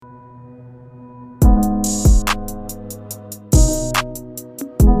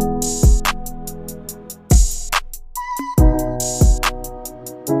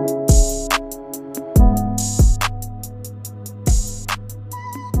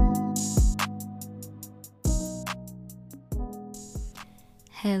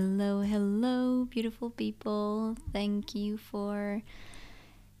Hello, hello, beautiful people. Thank you for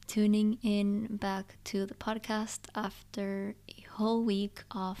tuning in back to the podcast after a whole week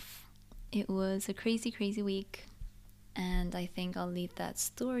off. It was a crazy, crazy week, and I think I'll leave that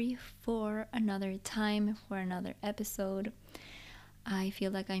story for another time, for another episode. I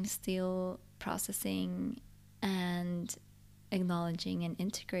feel like I'm still processing and acknowledging and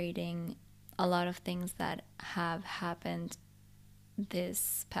integrating a lot of things that have happened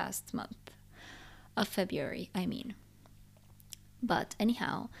this past month of February, I mean. But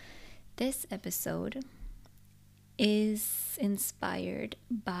anyhow, this episode is inspired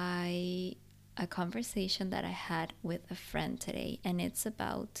by a conversation that I had with a friend today, and it's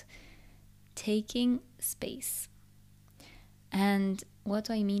about taking space. And what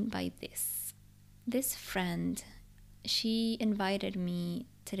do I mean by this? This friend, she invited me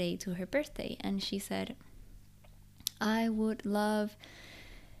today to her birthday, and she said, I would love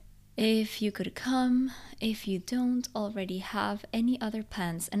if you could come, if you don't already have any other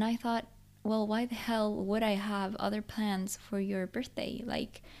plans. And I thought, well, why the hell would I have other plans for your birthday?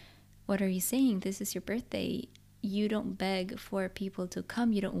 Like, what are you saying? This is your birthday. You don't beg for people to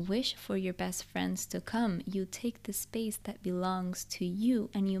come. You don't wish for your best friends to come. You take the space that belongs to you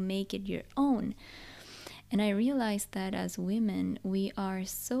and you make it your own. And I realized that as women, we are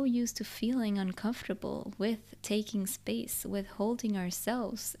so used to feeling uncomfortable with taking space, with holding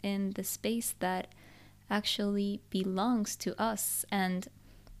ourselves in the space that actually belongs to us. And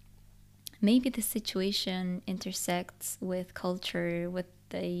maybe the situation intersects with culture, with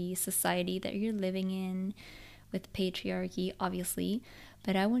the society that you're living in, with patriarchy, obviously.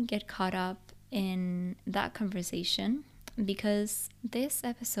 But I won't get caught up in that conversation, because this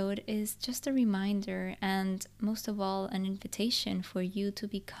episode is just a reminder and most of all an invitation for you to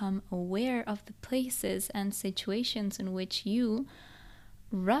become aware of the places and situations in which you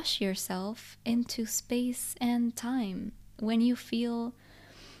rush yourself into space and time. When you feel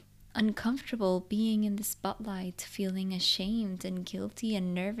uncomfortable being in the spotlight, feeling ashamed and guilty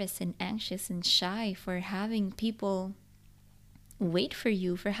and nervous and anxious and shy for having people wait for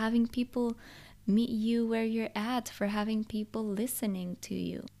you, for having people meet you where you're at, for having people listening to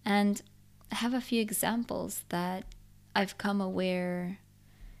you. And I have a few examples that I've come aware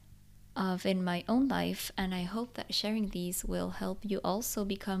of in my own life, and I hope that sharing these will help you also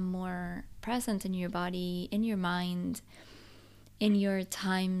become more present in your body, in your mind, in your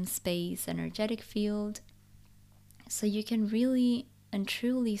time, space, energetic field, so you can really and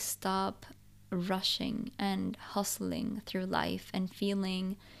truly stop rushing and hustling through life and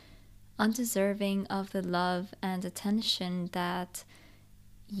feeling undeserving of the love and attention that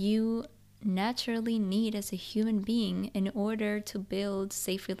you naturally need as a human being in order to build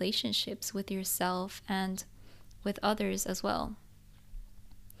safe relationships with yourself and with others as well.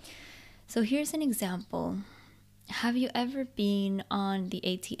 So here's an example. Have you ever been on the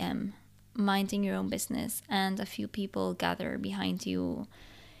ATM minding your own business and a few people gather behind you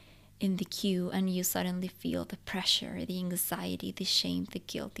in the queue and you suddenly feel the pressure, the anxiety, the shame, the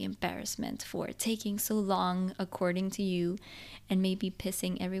guilt, the embarrassment for taking so long according to you, and maybe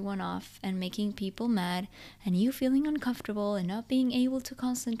pissing everyone off and making people mad, and you feeling uncomfortable and not being able to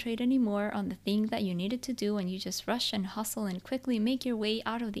concentrate anymore on the thing that you needed to do, and you just rush and hustle and quickly make your way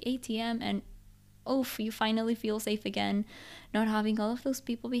out of the ATM, and oof, you finally feel safe again, not having all of those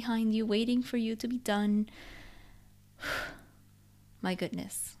people behind you waiting for you to be done. My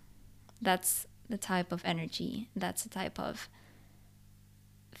goodness. That's the type of energy, that's the type of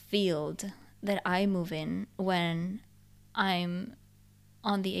field that I move in when I'm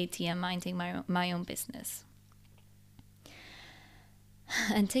on the ATM minding my own business.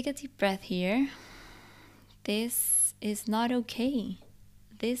 And take a deep breath here. This is not okay.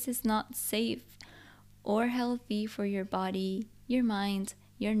 This is not safe or healthy for your body, your mind,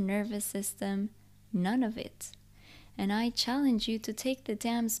 your nervous system, none of it. And I challenge you to take the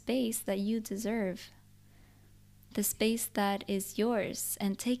damn space that you deserve, the space that is yours,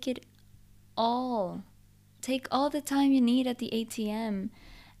 and take it all. Take all the time you need at the ATM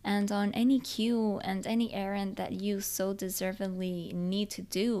and on any queue and any errand that you so deservedly need to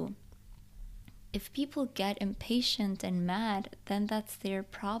do. If people get impatient and mad, then that's their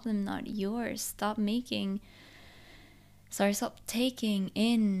problem, not yours. Stop taking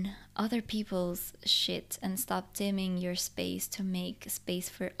in other people's shit and stop dimming your space to make space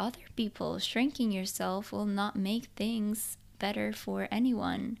for other people. Shrinking yourself will not make things better for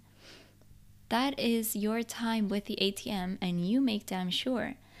anyone. That is your time with the ATM, and you make damn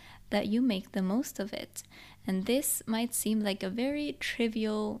sure that you make the most of it. And this might seem like a very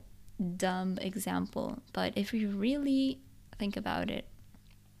trivial, dumb example, but if you really think about it,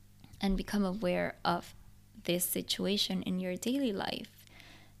 and become aware of this situation in your daily life,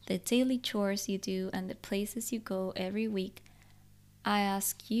 the daily chores you do and the places you go every week. I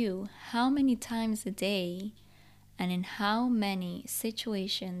ask you, how many times a day and in how many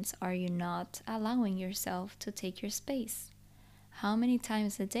situations are you not allowing yourself to take your space? How many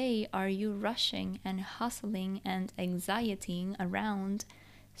times a day are you rushing and hustling and anxietying around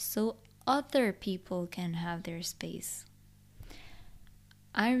so other people can have their space?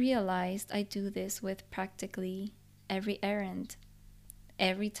 I realized I do this with practically every errand.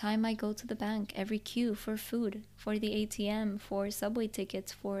 Every time I go to the bank, every queue for food, for the ATM, for subway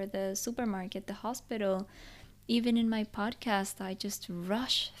tickets, for the supermarket, the hospital, even in my podcast, I just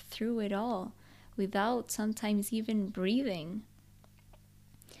rush through it all without sometimes even breathing.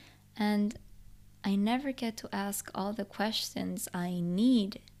 And I never get to ask all the questions I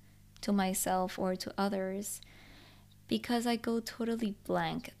need to myself or to others because I go totally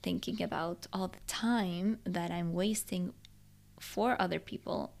blank thinking about all the time that I'm wasting for other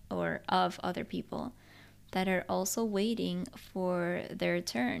people or of other people that are also waiting for their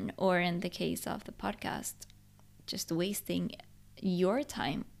turn, or in the case of the podcast, just wasting your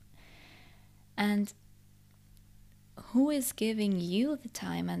time. And who is giving you the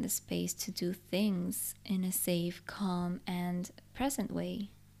time and the space to do things in a safe, calm, and present way?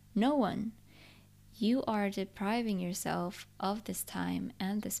 No one. You are depriving yourself of this time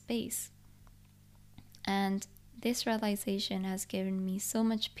and the space. And this realization has given me so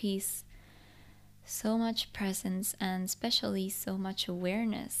much peace, so much presence, and especially so much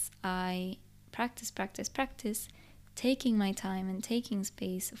awareness. I practice, taking my time and taking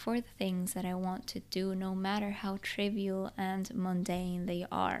space for the things that I want to do, no matter how trivial and mundane they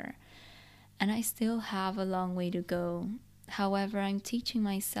are. And I still have a long way to go. However, I'm teaching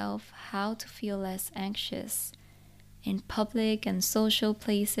myself how to feel less anxious in public and social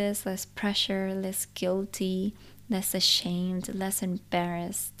places, less pressure, less guilty, less ashamed, less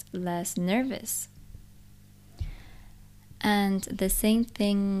embarrassed, less nervous. And the same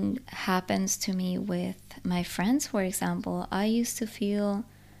thing happens to me with my friends, for example. I used to feel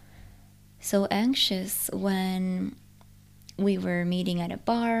so anxious when we were meeting at a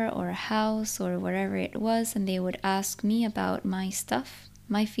bar or a house or wherever it was, and they would ask me about my stuff,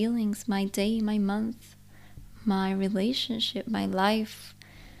 my feelings, my day, my month, my relationship, my life,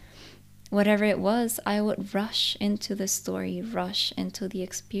 whatever it was. I would rush into the story, rush into the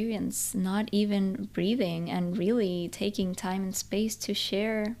experience, not even breathing and really taking time and space to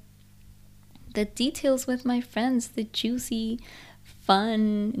share the details with my friends, the juicy,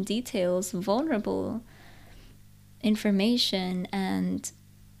 fun details, vulnerable information, and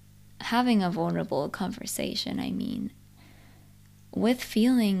having a vulnerable conversation. I mean, with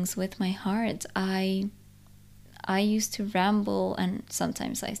feelings, with my heart. I used to ramble, and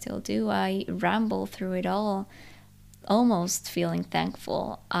sometimes I still do. I ramble through it all, almost feeling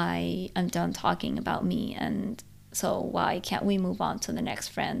thankful I am done talking about me, and so why can't we move on to the next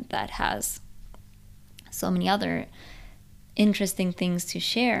friend that has so many other interesting things to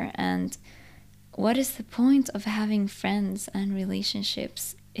share? And what is the point of having friends and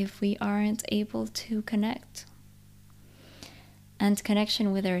relationships if we aren't able to connect? And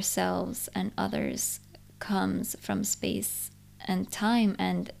connection with ourselves and others comes from space and time.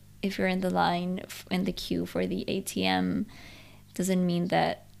 And if you're in the line, in the queue for the ATM, doesn't mean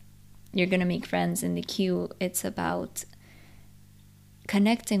that you're going to make friends in the queue. It's about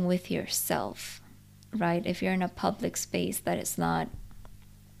connecting with yourself, right? If you're in a public space that is not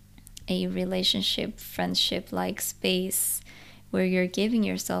a relationship, friendship-like space where you're giving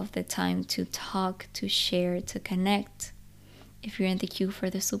yourself the time to talk, to share, to connect. If you're in the queue for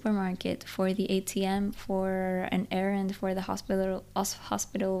the supermarket, for the ATM, for an errand, for the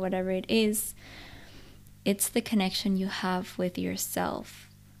hospital, whatever it is, it's the connection you have with yourself,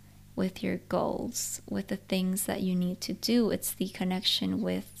 with your goals, with the things that you need to do. It's the connection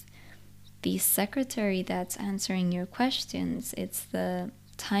with the secretary that's answering your questions. It's the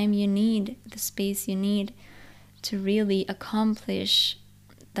time you need, the space you need to really accomplish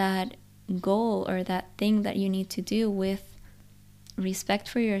that goal or that thing that you need to do with respect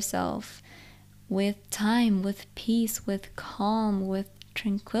for yourself, with time, with peace, with calm, with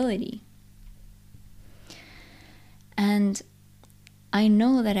tranquility. And I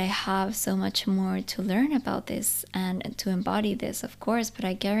know that I have so much more to learn about this and to embody this, of course, but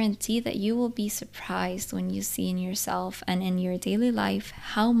I guarantee that you will be surprised when you see in yourself and in your daily life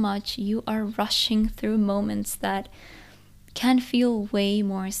how much you are rushing through moments that can feel way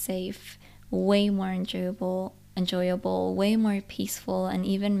more safe, way more enjoyable, way more peaceful, and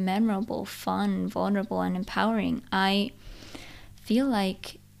even memorable, fun, vulnerable, and empowering. I feel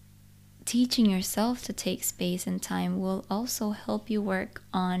like teaching yourself to take space and time will also help you work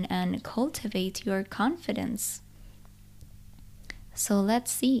on and cultivate your confidence. So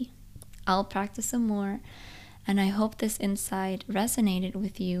let's see. I'll practice some more, and I hope this insight resonated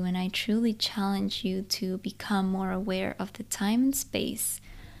with you, and I truly challenge you to become more aware of the time and space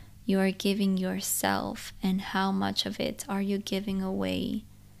you are giving yourself, and how much of it are you giving away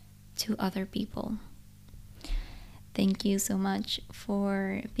to other people. Thank you so much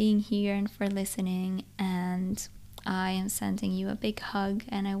for being here and for listening, and I am sending you a big hug,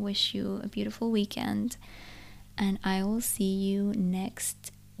 and I wish you a beautiful weekend, and I will see you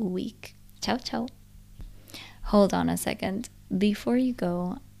next week. Ciao, ciao. Hold on a second. Before you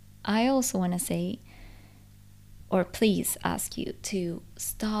go, I also want to say, or please ask you to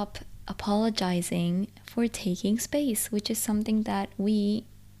stop apologizing for taking space, which is something that I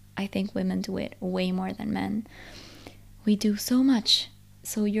think women do it way more than men. We do so much.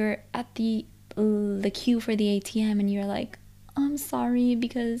 So you're at the queue for the ATM and you're like, I'm sorry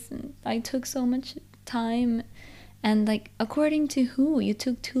because I took so much time. And like, according to who? You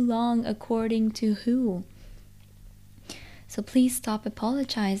took too long, according to who? So please stop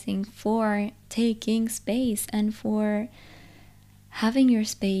apologizing for taking space and for having your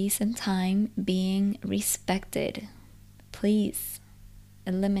space and time being respected. Please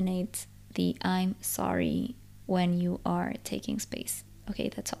eliminate the I'm sorry when you are taking space. Okay,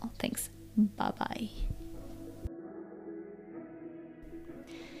 that's all. Thanks. Bye-bye.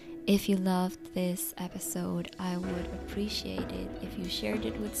 If you loved this episode, I would appreciate it if you shared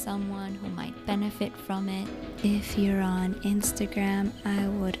it with someone who might benefit from it. If you're on Instagram, I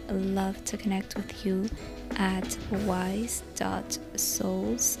would love to connect with you at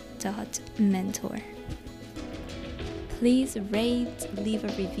wise.souls.mentor. Please rate, leave a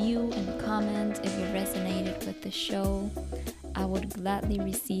review, and comment if you resonated with the show. I would gladly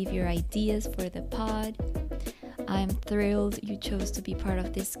receive your ideas for the pod. I'm thrilled you chose to be part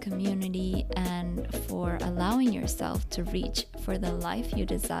of this community and for allowing yourself to reach for the life you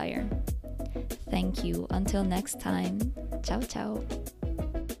desire. Thank you. Until next time. Ciao, ciao.